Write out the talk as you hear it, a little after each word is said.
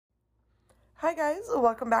Hi guys,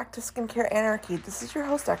 welcome back to Skincare Anarchy. This is your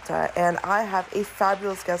host Ekta, and I have a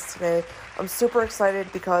fabulous guest today. I'm super excited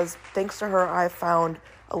because thanks to her, I found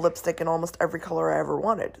a lipstick in almost every color I ever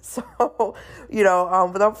wanted. So,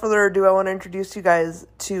 without further ado, I want to introduce you guys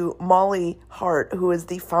to Molly Hart, who is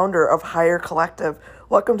the founder of Hire Collective.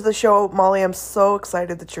 Welcome to the show, Molly. I'm so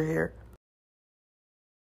excited that you're here.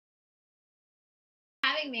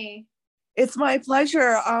 Having me. It's my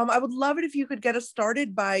pleasure. I would love it if you could get us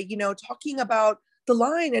started by, talking about the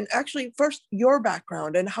line and actually first your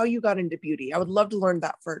background and how you got into beauty. I would love to learn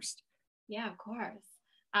that first. Yeah, of course.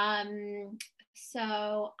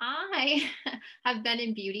 So I have been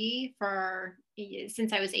in beauty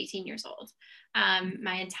since I was 18 years old,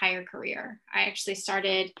 my entire career. I actually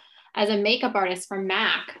started as a makeup artist for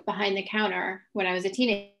MAC behind the counter when I was a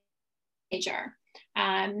teenager.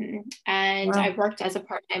 And Wow. I worked as a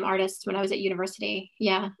part-time artist when I was at university.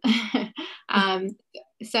 Yeah.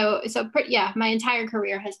 Yeah, my entire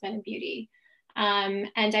career has been in beauty. And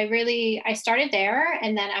I started there.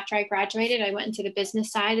 And then after I graduated, I went into the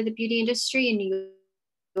business side of the beauty industry in New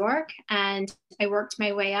York, and I worked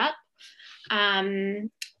my way up.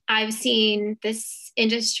 I've seen this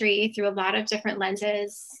industry through a lot of different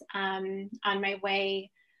lenses on my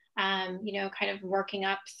way, kind of working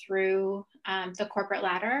up through the corporate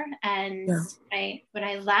ladder. And Yeah. when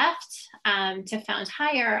I left to found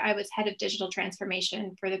Hire, I was head of digital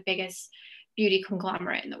transformation for the biggest beauty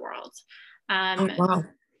conglomerate in the world. Oh, wow.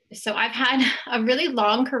 So I've had a really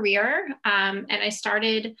long career, and I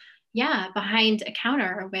started, behind a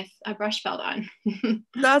counter with a brush belt on.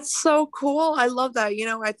 That's so cool. I love that.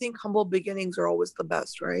 I think humble beginnings are always the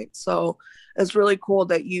best, right? So it's really cool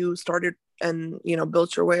that you started and,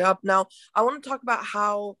 built your way up. Now, I want to talk about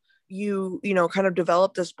how you kind of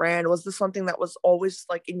developed this brand. Was this something that was always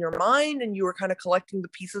like in your mind and you were kind of collecting the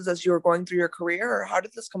pieces as you were going through your career, or how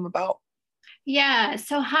did this come about? Yeah,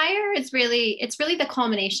 so Hire is it's really the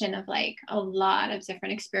culmination of like a lot of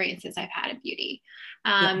different experiences I've had in beauty.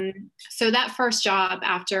 Yeah. So that first job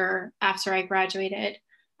after I graduated,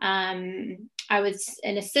 I was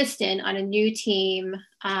an assistant on a new team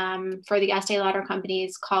for the Estee Lauder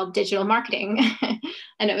companies called Digital Marketing,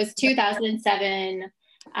 and it was 2007,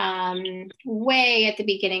 way at the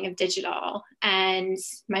beginning of digital. And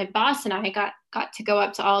my boss and I got to go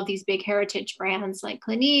up to all of these big heritage brands like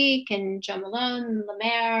Clinique and Jo Malone, La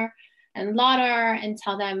Mer, and Lauder, and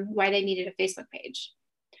tell them why they needed a Facebook page.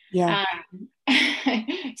 Yeah.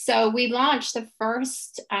 So we launched the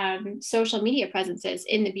first social media presences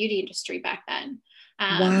in the beauty industry back then.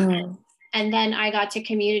 Wow. And then I got to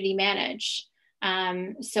community manage.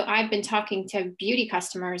 So I've been talking to beauty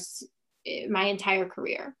customers my entire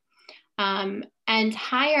career. And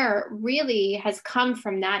Hire really has come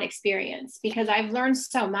from that experience, because I've learned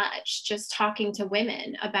so much just talking to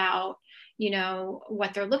women about,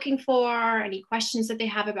 what they're looking for, any questions that they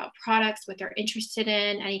have about products, what they're interested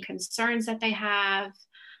in, any concerns that they have.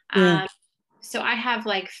 Yeah. So I have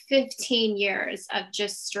like 15 years of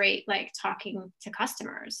just straight like talking to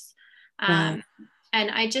customers. Wow.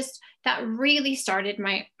 And that really started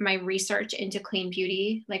my research into clean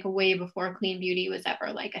beauty, like way before clean beauty was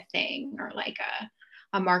ever like a thing, or like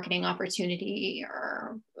a marketing opportunity,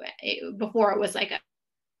 or before it was like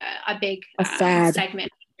a big A fad.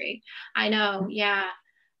 segment. I know. Yeah.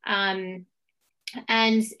 And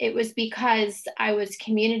it was because I was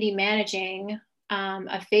community managing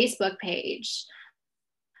a Facebook page.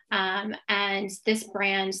 And this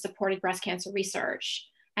brand supported breast cancer research.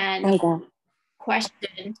 And Oh,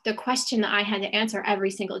 the question that I had to answer every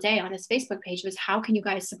single day on this Facebook page was, how can you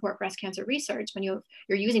guys support breast cancer research when you're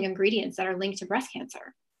using ingredients that are linked to breast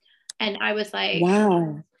cancer? And I was like,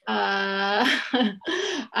 wow. I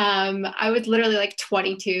was literally like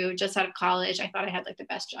 22, just out of college. I thought I had like the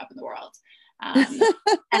best job in the world. And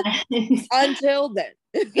Until then.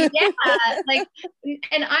 yeah, like,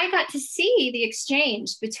 and I got to see the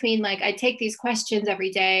exchange between, like, I take these questions every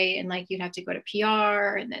day, and like you'd have to go to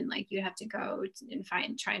PR, and then like you'd have to go and try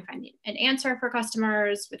and find an answer for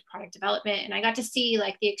customers with product development. And I got to see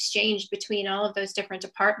like the exchange between all of those different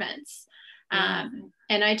departments. Yeah.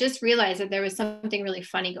 And I just realized that there was something really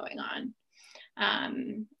funny going on.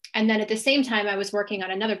 And then at the same time, I was working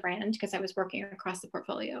on another brand, because I was working across the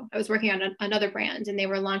portfolio. I was working on another brand, and they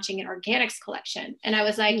were launching an organics collection. And I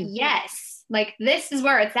was like, yes, like this is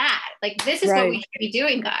where it's at. Like, this is what we should be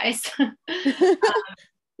doing, guys.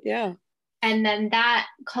 Yeah. And then that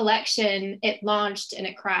collection, it launched and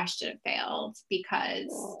it crashed and it failed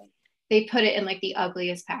because they put it in like the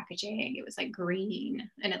ugliest packaging. It was like green,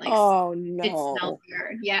 and it like, Oh it no. smelled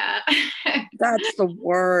weird. Yeah. That's the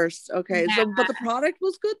worst. Okay. Yeah. So but the product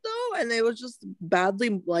was good though, and it was just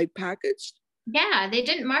badly like packaged. Yeah, they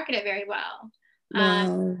didn't market it very well. Um,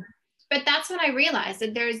 Wow. but that's when I realized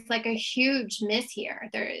that there's like a huge miss here.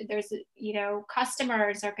 There's, you know,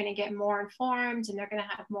 customers are going to get more informed and they're going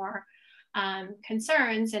to have more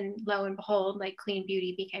concerns. And lo and behold, like clean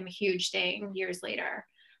beauty became a huge thing years later.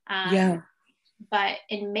 Um, Yeah. but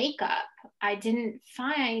in makeup, I didn't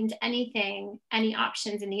find any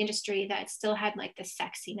options in the industry that still had like the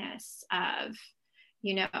sexiness of,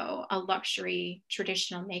 you know, a luxury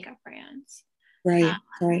traditional makeup brand. Right.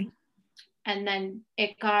 Right. Um, and then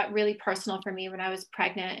it got really personal for me when I was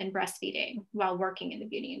pregnant and breastfeeding while working in the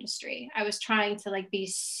beauty industry. I was trying to like be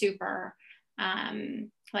super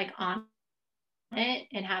like on it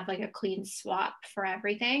and have like a clean swap for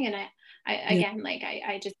everything. And I Yeah. again, like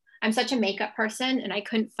I just, I'm such a makeup person and I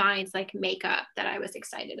couldn't find like makeup that I was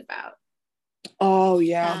excited about. Oh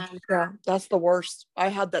yeah. Um, Yeah. That's the worst. I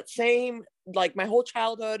had that same, like my whole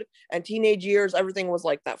childhood and teenage years, everything was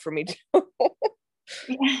like that for me too.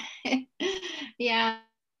 yeah.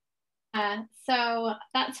 So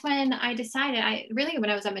that's when I decided, I really, when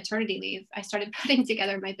I was on maternity leave, I started putting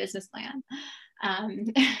together my business plan. Um,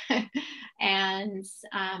 and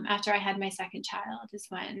after I had my second child is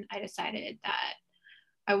when I decided that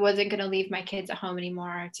I wasn't going to leave my kids at home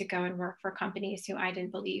anymore to go and work for companies who I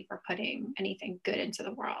didn't believe were putting anything good into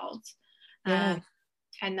the world. Yeah.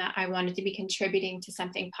 And that I wanted to be contributing to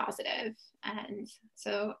something positive. And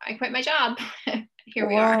so I quit my job. Here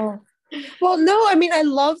we are. Wow. Well, no, I mean, I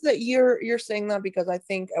love that you're saying that because I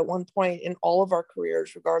think at one point in all of our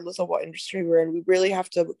careers, regardless of what industry we're in, we really have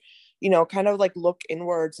to, kind of like look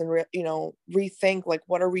inwards and rethink like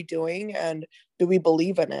what are we doing and do we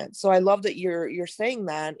believe in it? So I love that you're saying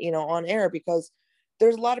that, on air because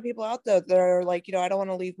there's a lot of people out there that are like, I don't want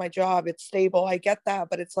to leave my job. It's stable. I get that,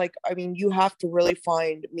 but it's like, I mean, you have to really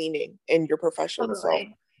find meaning in your profession. So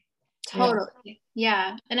Totally. yeah, Totally.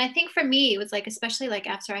 Yeah. And I think for me, it was like, especially like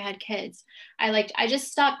after I had kids, I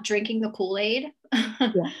just stopped drinking the Kool-Aid. yeah,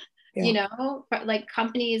 You yeah, know, like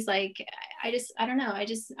companies, like I don't know.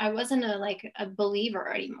 I wasn't a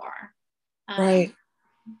believer anymore. Um, right.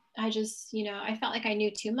 I just, I felt like I knew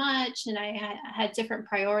too much and I had different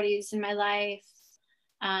priorities in my life.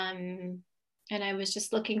 Um, and I was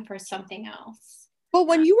just looking for something else. Well,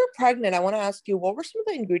 when you were pregnant, I want to ask you, what were some of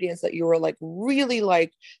the ingredients that you were like really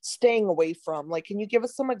like staying away from? Like, can you give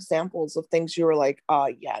us some examples of things you were like,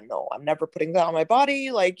 yeah, no, I'm never putting that on my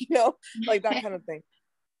body, like, like that kind of thing.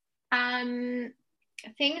 um,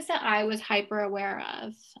 Things that I was hyper aware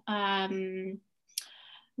of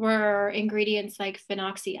were ingredients like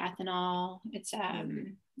phenoxyethanol. It's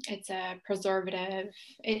a preservative.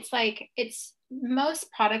 It's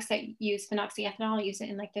most products that use phenoxyethanol use it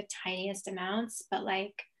in like the tiniest amounts, but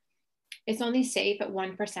like it's only safe at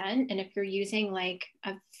 1%. And if you're using like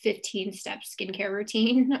a 15-step skincare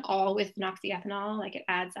routine, all with phenoxyethanol, like it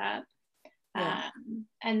adds up. Yeah.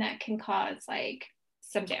 And that can cause like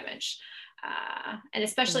some damage. And Yeah.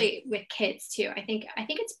 especially with kids too. I think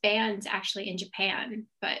it's banned actually in Japan,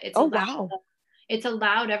 but Oh, wow. it's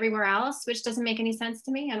allowed everywhere else, which doesn't make any sense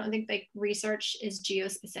to me. I don't think like research is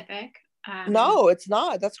geospecific. No, it's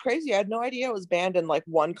not. That's crazy. I had no idea it was banned in like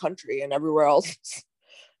one country and everywhere else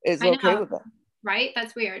is I okay know, with it. right?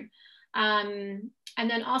 That's weird. And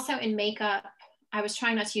then also in makeup, I was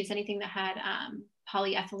trying not to use anything that had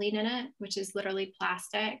polyethylene in it, which is literally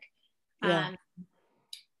plastic. Yeah. Um,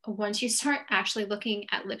 Once you start actually looking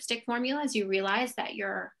at lipstick formulas, you realize that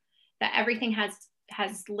everything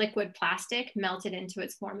has liquid plastic melted into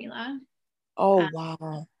its formula. Oh, Uh,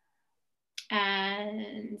 wow.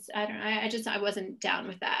 and I don't know, I wasn't down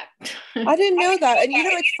with that. I didn't know that. And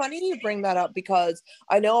it's funny you bring that up because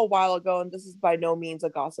I know a while ago, and this is by no means a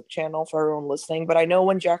gossip channel for everyone listening, but I know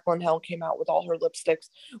when Jaclyn Hill came out with all her lipsticks,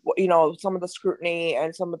 some of the scrutiny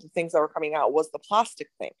and some of the things that were coming out was the plastic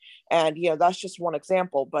thing. And, that's just one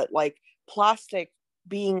example, but like plastic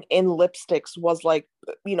being in lipsticks was like,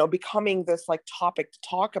 becoming this like topic to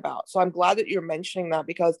talk about. So I'm glad that you're mentioning that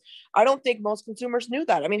because I don't think most consumers knew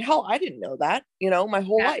that. I mean, hell, I didn't know that, my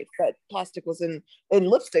whole Yeah. life that plastic was in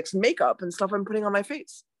lipsticks and makeup and stuff I'm putting on my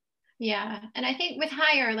face. Yeah. And I think with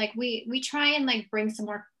Hire, like we try and like bring some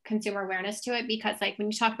more consumer awareness to it, because like when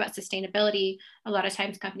you talk about sustainability, a lot of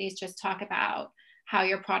times companies just talk about how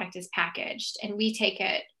your product is packaged, and we take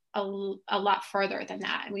it a lot further than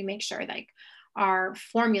that. And we make sure like our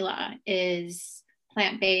formula is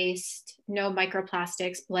plant-based, no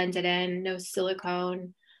microplastics blended in, no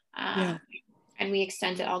silicone. Yeah. Um, and we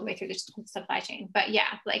extend it all the way through the supply chain. But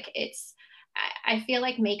yeah, like I feel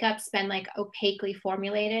like makeup's been like opaquely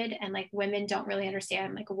formulated, and like women don't really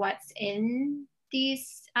understand like what's in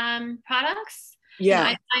these products. And Yeah.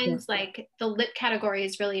 I find like the lip category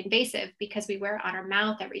is really invasive because we wear it on our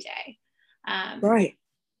mouth every day. Right.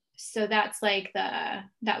 So that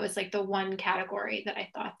was like the one category that I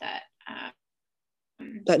thought that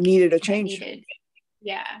That needed a that change. needed.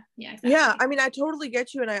 Yeah, exactly. Yeah, I mean, I totally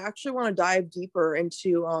get you, and I actually want to dive deeper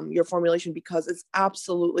into your formulation because it's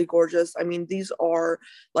absolutely gorgeous. I mean, these are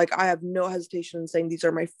like, I have no hesitation in saying these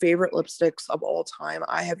are my favorite lipsticks of all time.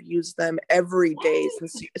 I have used them every day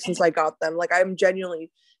since I got them. Like, I'm genuinely,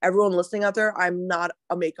 everyone listening out there, I'm not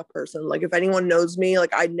a makeup person. Like, if anyone knows me,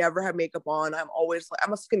 like, I never have makeup on. I'm always like,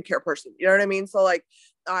 I'm a skincare person. You know what I mean? So like,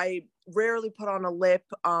 I rarely put on a lip.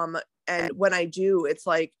 And when I do, it's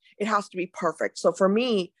like, it has to be perfect. So for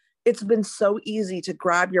me, it's been so easy to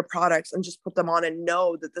grab your products and just put them on and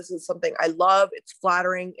know that this is something I love. It's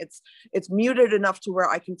flattering. It's muted enough to where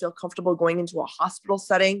I can feel comfortable going into a hospital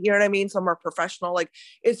setting. You know what I mean? Somewhere professional. Like,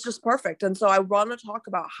 it's just perfect. And so I want to talk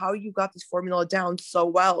about how you got this formula down so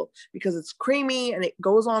well, because it's creamy and it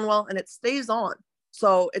goes on well and it stays on.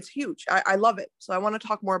 So it's huge. I love it. So I want to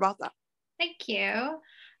talk more about that. Thank you.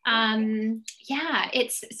 Yeah,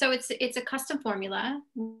 it's a custom formula,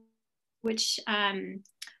 which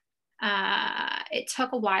it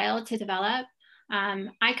took a while to develop.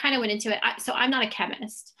 I kind of went into it. So I'm not a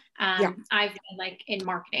chemist. Yeah. I've been like in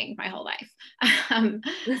marketing my whole life.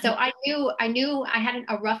 So I knew I had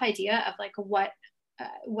a rough idea of like what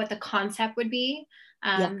the concept would be.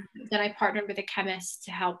 Then I partnered with a chemist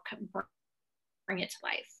to help bring it to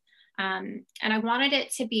life. And I wanted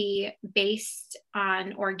it to be based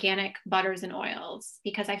on organic butters and oils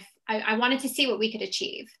because I wanted to see what we could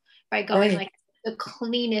achieve by going like the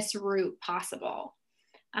cleanest route possible.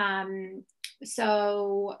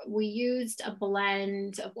 So we used a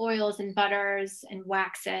blend of oils and butters and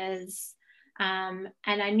waxes. And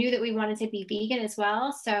I knew that we wanted to be vegan as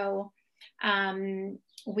well. So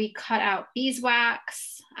we cut out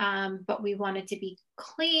beeswax, but we wanted to be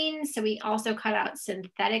clean. So we also cut out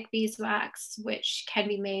synthetic beeswax, which can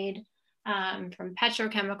be made from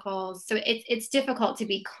petrochemicals. So it's difficult to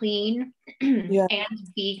be clean and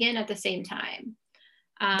vegan at the same time.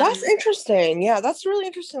 That's interesting. Yeah, that's really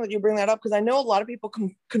interesting that you bring that up because I know a lot of people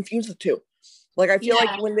confuse the two. Like, I feel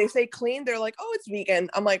like when they say clean, they're like, oh, it's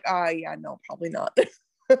vegan. I'm like, yeah, no, probably not.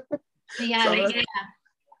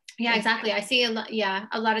 Yeah, exactly. I see a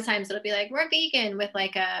lot of times it'll be like, we're vegan with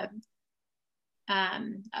like a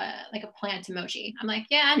plant emoji. I'm like,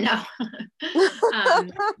 yeah, no.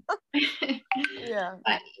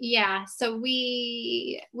 But yeah, so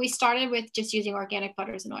we started with just using organic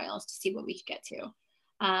butters and oils to see what we could get to.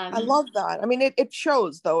 I love that. I mean, it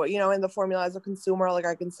shows though, you know, in the formula as a consumer, like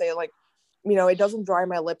I can say like, you know, it doesn't dry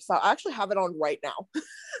my lips out. I actually have it on right now.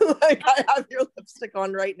 Like, I have your lipstick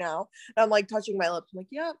on right now. And I'm like touching my lips. I'm like,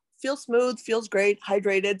 yeah, feels smooth, feels great,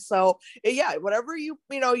 hydrated. So yeah, whatever you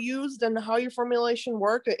used and how your formulation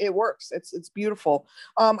worked, it works. It's beautiful.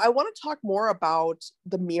 I want to talk more about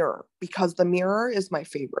the mirror because the mirror is my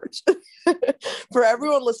favorite. For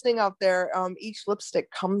everyone listening out there, each lipstick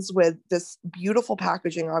comes with this beautiful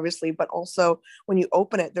packaging, obviously, but also when you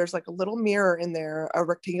open it, there's like a little mirror in there, a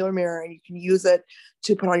rectangular mirror, and you can use it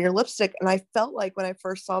to put on your lipstick. And I felt like when I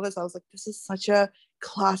first saw this, I was like, this is such a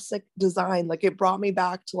classic design. Like, it brought me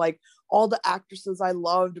back to like all the actresses I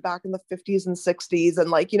loved back in the 50s and 60s. And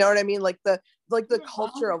like, you know what I mean? Like the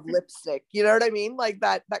culture of lipstick, you know what I mean? Like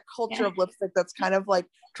that culture of lipstick that's kind of like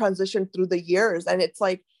transitioned through the years. And it's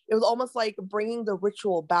like, it was almost like bringing the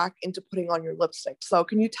ritual back into putting on your lipstick. So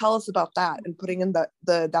can you tell us about that and putting in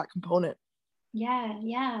that component?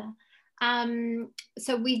 Yeah.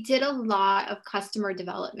 So we did a lot of customer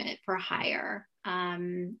development for hire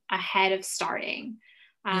ahead of starting.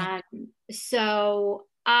 So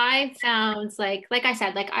I found like I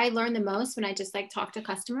said, like I learned the most when I just like talk to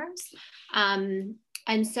customers. And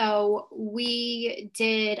so we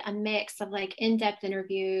did a mix of like in-depth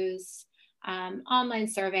interviews, online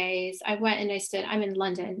surveys. I'm in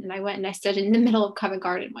London, and I went and I stood in the middle of Covent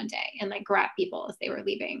Garden one day and like grabbed people as they were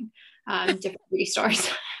leaving different beauty stores,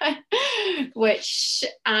 which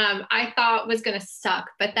I thought was going to suck.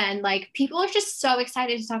 But then like people are just so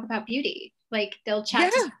excited to talk about beauty. Like they'll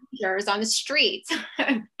chat to strangers on the street.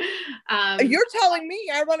 You're telling me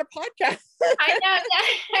I run a podcast. I know.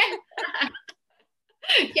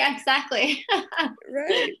 Yeah, exactly.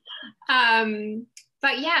 Right.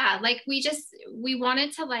 But yeah, like we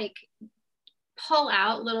wanted to like pull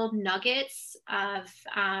out little nuggets of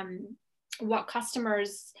what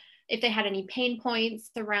customers, if they had any pain points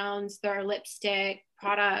around their lipstick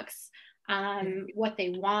products, what they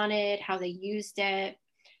wanted, how they used it.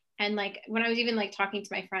 And like when I was even like talking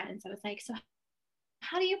to my friends, I was like, so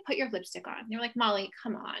how do you put your lipstick on? They're like, Molly,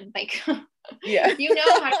 come on. Like, Yeah. you know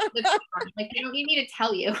how to put lipstick on. Like, you don't need me to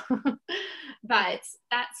tell you. But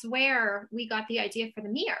that's where we got the idea for the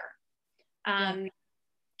mirror.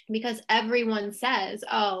 Because everyone says,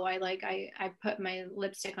 oh, I put my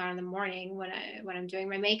lipstick on in the morning when I'm doing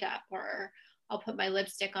my makeup, or I'll put my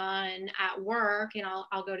lipstick on at work and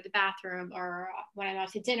I'll go to the bathroom, or when I'm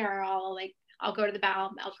out to dinner, I'll go to the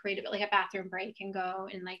bathroom, I'll create a bit like a bathroom break and go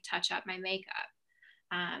and like touch up my makeup.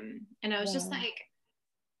 And I was just like,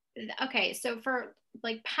 okay, so for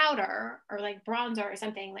like powder or like bronzer or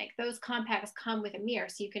something, like those compacts come with a mirror,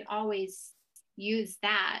 so you can always use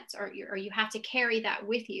that, or you have to carry that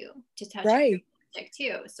with you to touch up your lipstick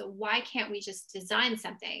too. So why can't we just design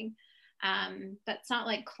something that's not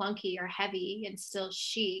like clunky or heavy and still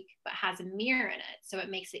chic, but has a mirror in it, so it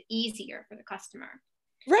makes it easier for the customer?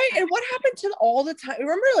 Right. And what happened to all the time?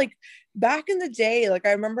 Remember, like back in the day, like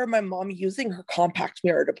I remember my mom using her compact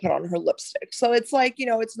mirror to put on her lipstick. So it's like, you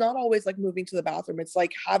know, it's not always like moving to the bathroom. It's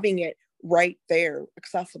like having it right there,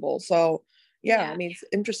 accessible. So yeah. I mean, it's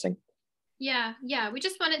interesting. Yeah. We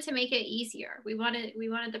just wanted to make it easier. We wanted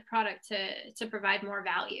the product to provide more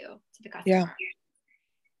value to the customer.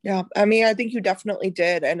 Yeah. I mean, I think you definitely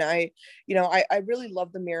did. And I really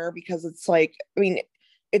love the mirror because it's like, I mean,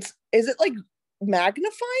 is it like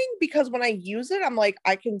magnifying? Because when I use it, I'm like,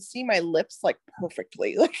 I can see my lips like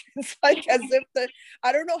perfectly. Like it's like as if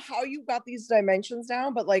I don't know how you got these dimensions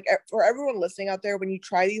down, but like for everyone listening out there, when you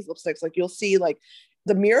try these lipsticks, like you'll see like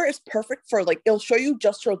the mirror is perfect for like, it'll show you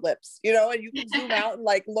just your lips, you know, and you can zoom out and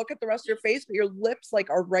like look at the rest of your face, but your lips like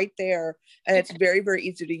are right there, and it's very, very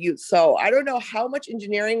easy to use. So I don't know how much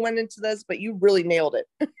engineering went into this, but you really nailed it.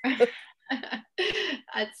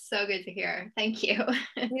 That's so good to hear. Thank you.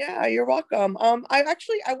 Yeah, you're welcome. I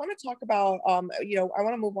want to talk about, I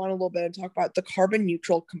want to move on a little bit and talk about the carbon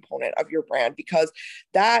neutral component of your brand, because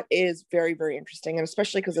that is very, very interesting. And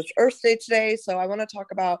especially because it's Earth Day today. So I want to talk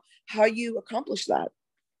about how you accomplish that.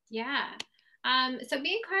 Yeah. So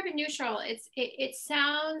being carbon neutral, it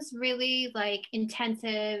sounds really like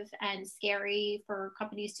intensive and scary for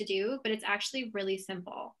companies to do, but it's actually really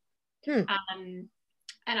simple.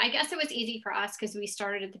 And I guess it was easy for us because we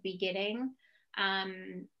started at the beginning.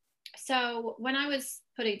 So when I was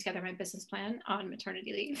putting together my business plan on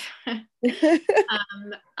maternity leave,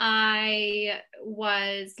 I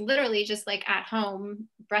was literally just like at home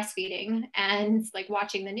breastfeeding and like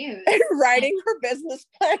watching the news and writing her business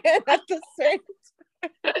plan at the same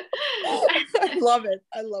time. I love it.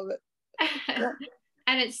 Yeah.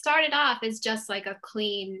 And it started off as just like a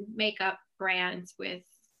clean makeup brand with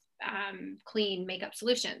clean makeup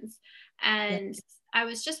solutions. And I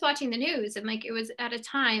was just watching the news, and like it was at a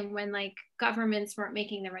time when like governments weren't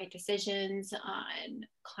making the right decisions on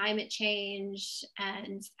climate change.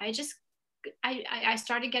 And I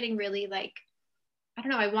started getting really like, I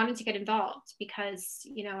don't know, I wanted to get involved because,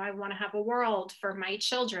 you know, I want to have a world for my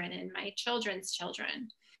children and my children's children.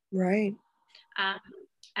 Right.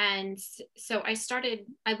 And so I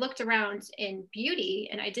looked around in beauty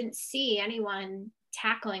and I didn't see anyone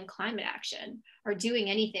tackling climate action or doing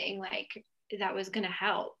anything like that was going to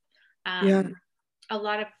help. A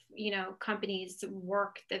lot of, you know, companies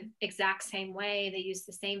work the exact same way. They use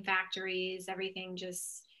the same factories, everything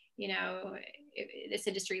just, you know, this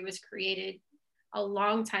industry was created a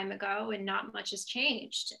long time ago and not much has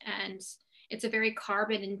changed. And it's a very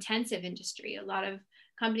carbon intensive industry. A lot of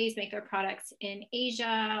companies make their products in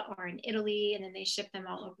Asia or in Italy, and then they ship them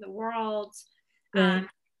all over the world. Right.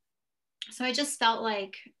 So I just felt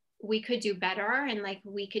like we could do better and like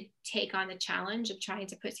we could take on the challenge of trying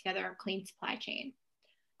to put together a clean supply chain.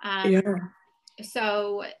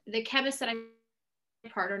 So the chemist that I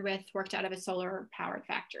partnered with worked out of a solar powered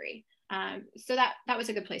factory. So that was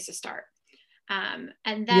a good place to start.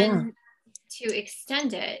 And then to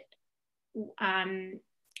extend it,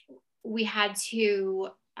 we had to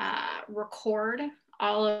record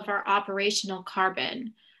all of our operational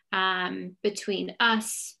carbon between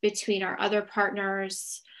us, between our other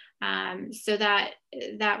partners. So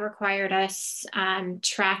that required us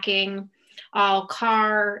tracking all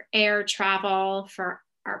car, air travel for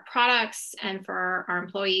our products and for our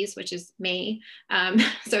employees, which is me.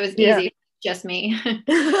 So it was easy, just me.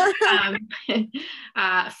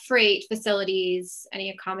 Freight, facilities, any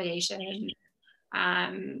accommodation,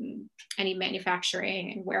 any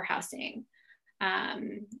manufacturing and warehousing.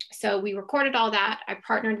 So we recorded all that. I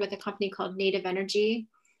partnered with a company called Native Energy.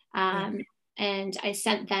 And I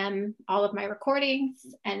sent them all of my recordings,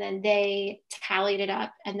 and then they tallied it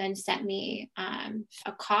up and then sent me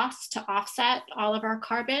a cost to offset all of our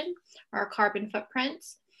carbon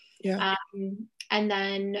footprints. Yeah. And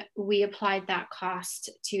then we applied that cost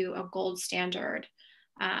to a gold standard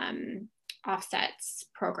offsets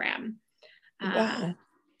program. Wow.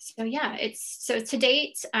 So yeah, so to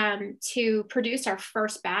date, to produce our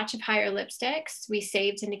first batch of Higher lipsticks, we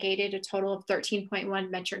saved and negated a total of 13.1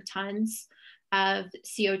 metric tons of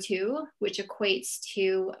CO2, which equates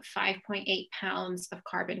to 5.8 pounds of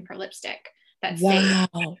carbon per lipstick. That's saved.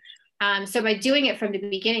 Wow. So by doing it from the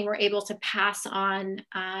beginning, we're able to pass on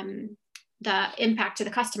the impact to the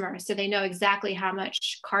customer, so they know exactly how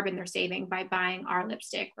much carbon they're saving by buying our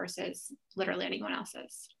lipstick versus literally anyone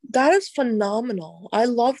else's. That is phenomenal. I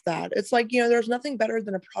love that. It's like, there's nothing better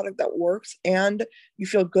than a product that works and you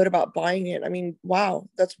feel good about buying it. I mean, wow,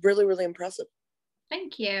 that's really, really impressive.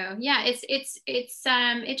 Thank you. Yeah,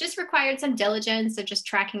 it just required some diligence of just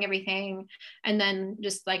tracking everything and then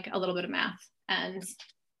just like a little bit of math, and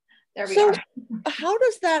there we So are. how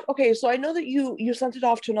does that, okay, so I know that you sent it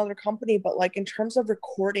off to another company, but like in terms of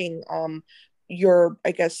recording your,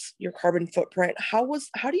 I guess, your carbon footprint, how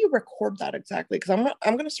do you record that exactly? Because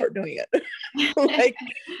I'm gonna start doing it.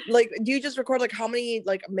 like do you just record like how many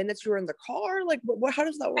like minutes you were in the car? Like what how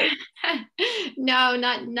does that work? No,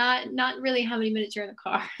 not really how many minutes you're in the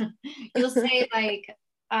car. You'll say like,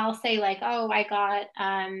 I'll say like, oh, I got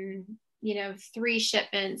 3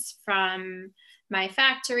 shipments from my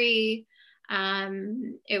factory.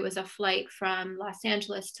 It was a flight from Los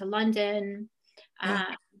Angeles to London.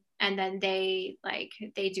 Yeah. And then they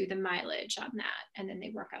do the mileage on that, and then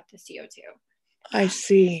they work out the CO2. I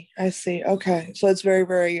see. I see. Okay. So it's very,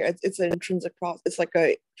 very, it's an intrinsic process. It's like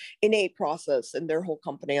a innate process in their whole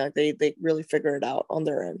company. Like they really figure it out on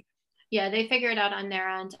their end. Yeah, they figure it out on their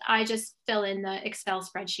end. I just fill in the Excel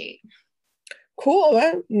spreadsheet.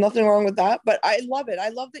 Cool. Nothing wrong with that. But I love it. I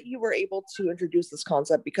love that you were able to introduce this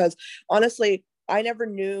concept because honestly, I never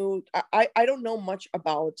knew, I don't know much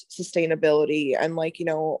about sustainability and like,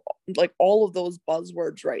 like all of those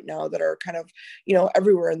buzzwords right now that are kind of,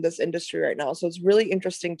 everywhere in this industry right now. So it's really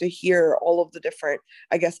interesting to hear all of the different,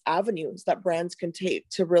 I guess, avenues that brands can take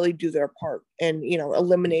to really do their part and,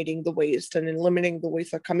 eliminating the waste and eliminating the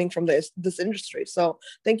waste that coming from this industry. So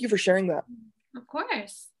thank you for sharing that. Of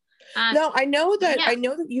course. Now, Yeah. I know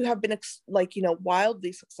that you have been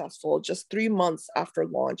wildly successful just 3 months after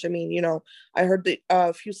launch. I mean, I heard that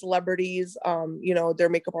a few celebrities, their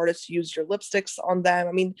makeup artists used your lipsticks on them.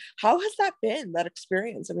 I mean, how has that been, that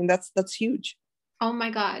experience? I mean, that's huge. Oh my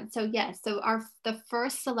God. So yes, the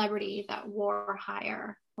first celebrity that wore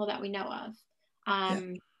Higher, well, that we know of, Yeah.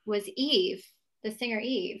 was Eve, the singer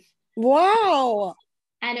Eve. Wow.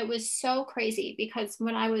 And it was so crazy because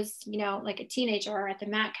when I was, like a teenager at the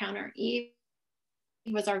MAC counter, Eve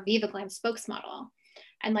was our Viva Glam spokesmodel.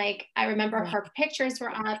 And like, I remember her pictures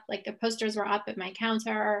were up, like the posters were up at my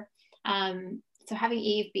counter. So having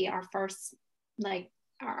Eve be our first, the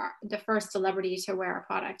first celebrity to wear a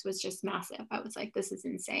product was just massive. I was like, this is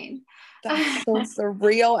insane. That's so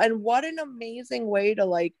surreal. And what an amazing way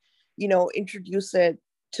to introduce it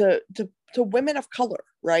to women of color,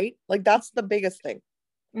 right? Like that's the biggest thing.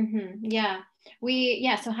 Mm-hmm. Yeah.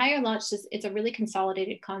 So Higher launched it's a really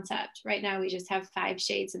consolidated concept. Right now we just have 5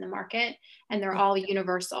 shades in the market and they're all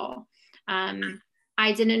universal.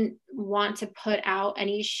 I didn't want to put out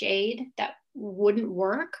any shade that wouldn't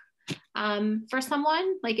work for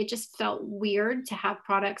someone. Like it just felt weird to have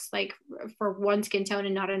products like for one skin tone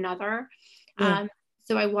and not another. Yeah.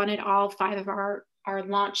 So I wanted all 5 of our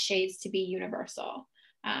launch shades to be universal.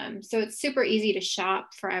 So it's super easy to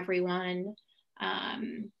shop for everyone.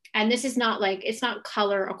 And this is not it's not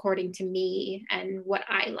color according to me and what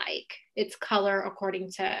I like. It's color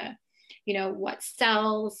according to, what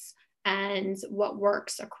sells and what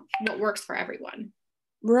works for everyone.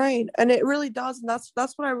 Right. And it really does. And that's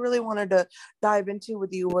what I really wanted to dive into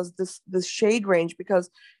with you was this shade range because,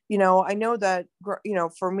 I know that,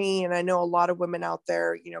 for me, and I know a lot of women out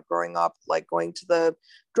there, growing up, like going to the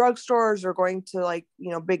drugstores or going to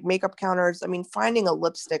big makeup counters. I mean, finding a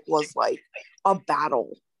lipstick was like a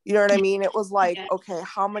battle. You know what I mean? It was like, okay,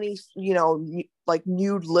 how many, like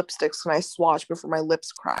nude lipsticks can I swatch before my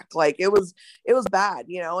lips crack? Like it was bad,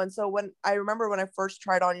 And so when I remember when I first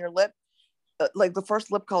tried on your lip, like the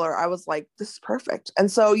first lip color, I was like, this is perfect.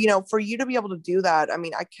 And so, for you to be able to do that, I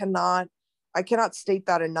mean, I cannot state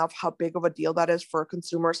that enough, how big of a deal that is for a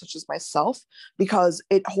consumer such as myself, because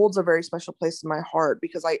it holds a very special place in my heart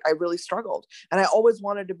because I really struggled. And I always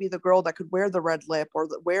wanted to be the girl that could wear the red lip or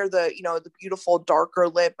wear the, the beautiful darker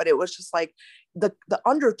lip, but it was just like the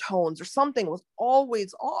undertones or something was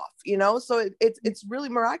always off, So it's really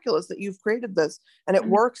miraculous that you've created this and it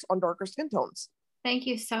works on darker skin tones. Thank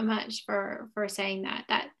you so much for saying that.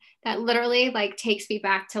 That literally like takes me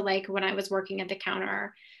back to like when I was working at the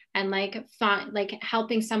counter and like like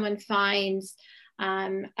helping someone find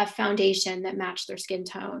a foundation that matched their skin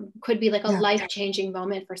tone could be like a Yeah. life-changing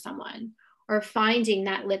moment for someone, or finding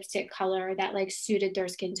that lipstick color that like suited their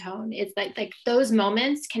skin tone. It's like those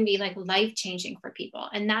moments can be like life-changing for people,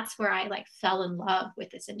 and that's where I like fell in love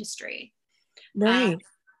with this industry. um, Right.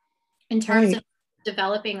 in terms Right. of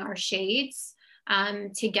developing our shades,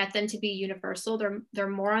 to get them to be universal. They're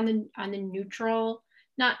more on the neutral,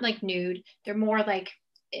 not like nude. They're more like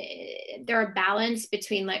they're a balance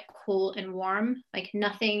between like cool and warm. Like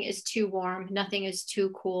nothing is too warm, nothing is too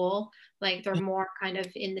cool. Like they're more kind of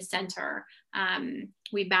in the center.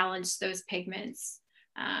 We balance those pigments.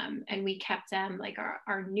 And we kept them like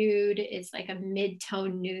our nude is like a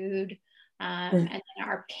mid-tone nude. Right. And then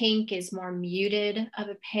our pink is more muted of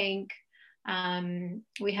a pink.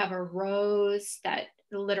 We have a rose that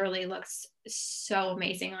literally looks so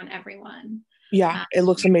amazing on everyone. Yeah, Uh, it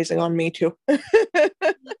looks amazing on me too.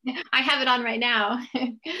 I have it on right now.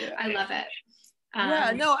 Yeah. I love it.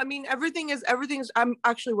 Yeah, no, I mean everything's I'm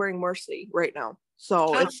actually wearing Mercy right now.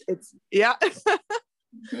 So Oh, it's yeah.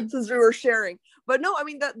 Since we were sharing. But no, I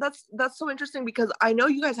mean that's so interesting because I know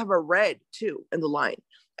you guys have a red too in the line.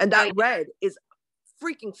 And oh, that yeah. red is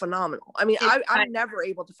freaking phenomenal. I mean, It's, I'm never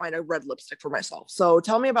able to find a red lipstick for myself. So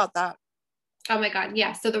tell me about that. oh my God.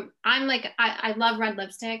 Yeah. So I'm like, I love red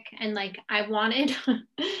lipstick, and like, I wanted,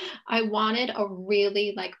 I wanted a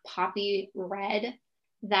really like poppy red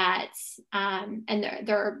that, and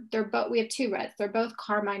they're both, we have two reds. They're both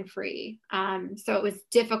carmine free. So it was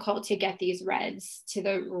difficult to get these reds to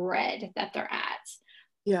the red that they're at.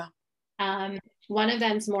 Yeah. Um, one of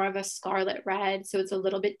them's more of a scarlet red, so it's a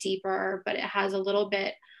little bit deeper, but it has a little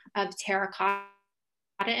bit of terracotta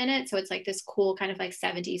in it. So it's like this cool kind of like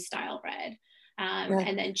 70s style red. Right.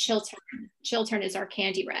 And then Chiltern is our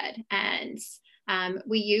candy red. And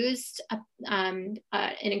we used an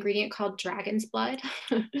ingredient called dragon's blood.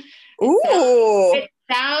 Ooh. It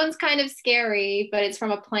sounds kind of scary, but it's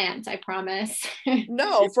from a plant, I promise.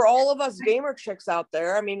 No, for all of us gamer chicks out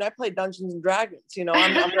there, I mean, I play Dungeons and Dragons, I'm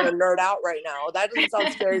gonna nerd out right now. That doesn't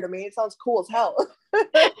sound scary to me. It sounds cool as hell.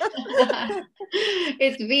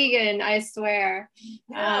 It's vegan, I swear.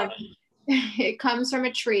 Yeah. It comes from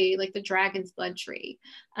a tree, like the dragon's blood tree.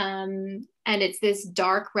 And it's this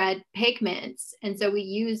dark red pigment. And so we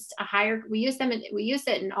used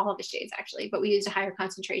it in all of the shades actually, but we used a higher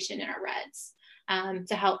concentration in our reds,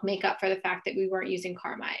 to help make up for the fact that we weren't using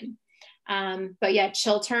carmine. But yeah,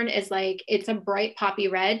 Chiltern is like, it's a bright poppy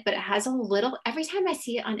red, but it has a little, every time I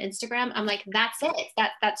see it on Instagram, I'm like, that's it.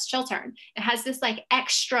 That's Chiltern. It has this like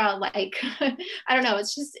extra, like, I don't know.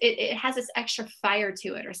 It's just, it has this extra fire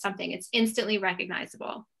to it or something. It's instantly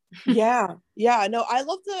recognizable. Yeah. Yeah. No, I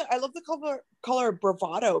love the color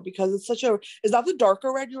Bravado because it's such a, is that the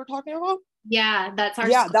darker red you were talking about? Yeah, that's our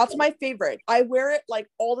Yeah, school. that's my favorite. I wear it like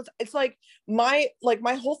all the time. It's like my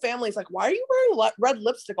whole family's like, why are you wearing red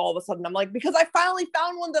lipstick all of a sudden? I'm like, because I finally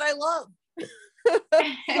found one that I love.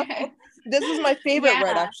 So this is my favorite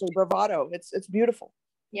red, Yeah. actually, Bravado. It's beautiful.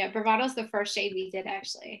 Yeah, Bravado's the first shade we did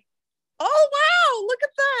actually. Oh wow, look at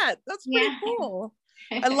that. That's pretty Yeah. cool.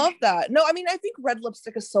 I love that. No, I mean, I think red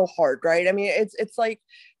lipstick is so hard, right? I mean, it's like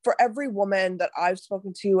for every woman that I've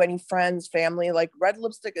spoken to, any friends, family, like red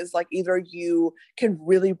lipstick is like either you can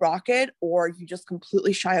really rock it or you just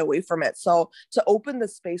completely shy away from it. So to open the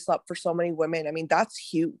space up for so many women, I mean, that's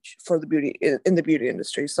huge for the beauty in the beauty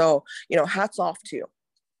industry. So, hats off to you.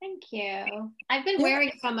 Thank you. I've been Yeah.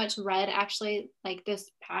 wearing so much red actually, like this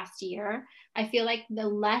past year. I feel like the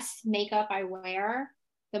less makeup I wear,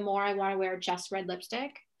 the more I want to wear just red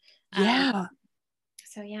lipstick. Um, Yeah.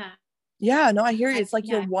 so yeah, Yeah, no, I hear you. It's like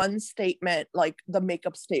your yeah, one statement, like the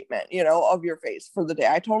makeup statement, of your face for the day.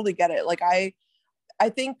 I totally get it. Like I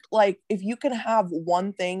think like if you can have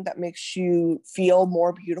one thing that makes you feel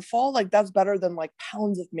more beautiful, like that's better than like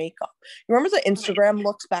pounds of makeup. You remember the Instagram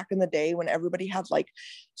looks back in the day when everybody had like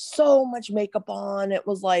so much makeup on? It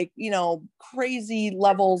was like, crazy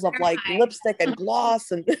levels of like terrifying. lipstick and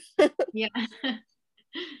gloss and Yeah,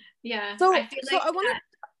 yeah. I so feel so like I want that.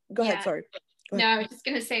 to go ahead, Yeah. sorry. Go No, ahead. I was just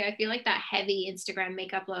gonna say, I feel like that heavy Instagram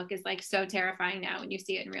makeup look is like so terrifying now when you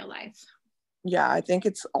see it in real life. Yeah, I think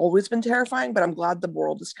it's always been terrifying, but I'm glad the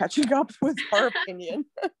world is catching up with our opinion.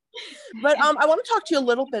 But I want to talk to you a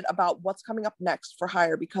little bit about what's coming up next for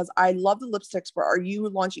Hire because I love the lipsticks. But are you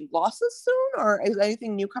launching glosses soon, or is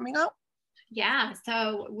anything new coming out? Yeah,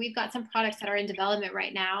 so we've got some products that are in development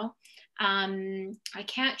right now. I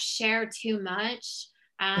can't share too much,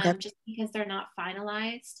 Okay. just because they're not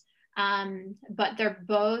finalized. But they're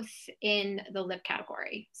both in the lip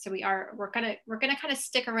category. So we're gonna kind of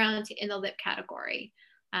stick around in the lip category,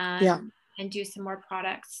 Yeah. and do some more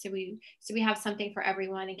products. So we have something for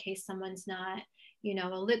everyone in case someone's not, a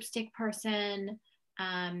lipstick person.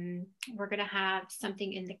 We're gonna have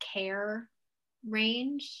something in the care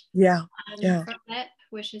range, Yeah. Yeah. for lip,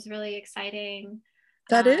 which is really exciting.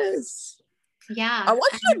 That is. Yeah. I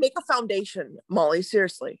want you to make a foundation, Molly,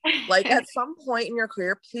 seriously. Like at some point in your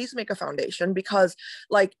career, please make a foundation, because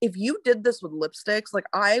like if you did this with lipsticks, like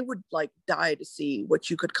I would like die to see what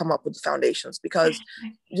you could come up with foundations, because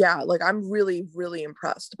yeah, like I'm really, really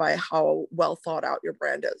impressed by how well thought out your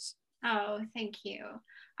brand is. Oh, thank you.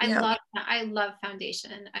 Yeah. I love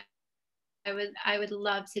foundation. I would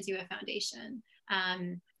love to do a foundation.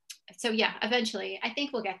 So yeah, eventually, I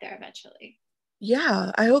think we'll get there eventually.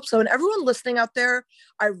 Yeah, I hope so. And everyone listening out there,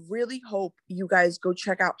 I really hope you guys go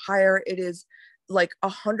check out Higher. It is like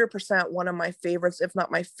 100% one of my favorites, if not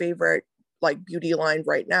my favorite, like beauty line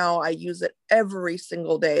right now. I use it every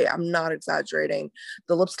single day. I'm not exaggerating.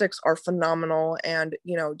 The lipsticks are phenomenal. And,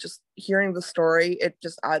 just hearing the story, it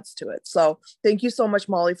just adds to it. So thank you so much,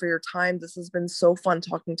 Molly, for your time. This has been so fun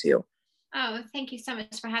talking to you. Oh, thank you so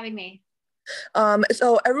much for having me.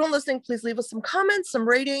 So everyone listening, please leave us some comments, some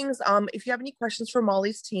ratings. If you have any questions for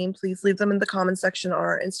Molly's team, please leave them in the comment section on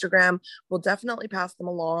our Instagram. We'll definitely pass them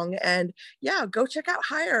along. And yeah, go check out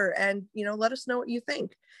Higher and, let us know what you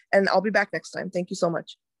think. And I'll be back next time. Thank you so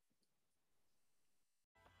much.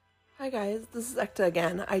 Hi guys, this is Ekta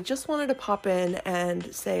again. I just wanted to pop in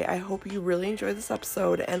and say I hope you really enjoyed this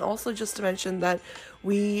episode, and also just to mention that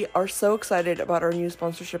we are so excited about our new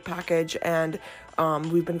sponsorship package, and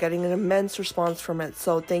we've been getting an immense response from it.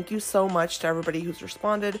 So thank you so much to everybody who's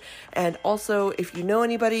responded. And also, if you know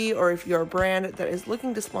anybody or if you're a brand that is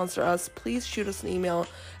looking to sponsor us, please shoot us an email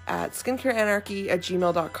at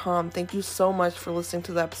skincareanarchy@gmail.com. Thank you so much for listening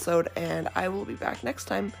to the episode, and I will be back next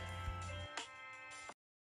time.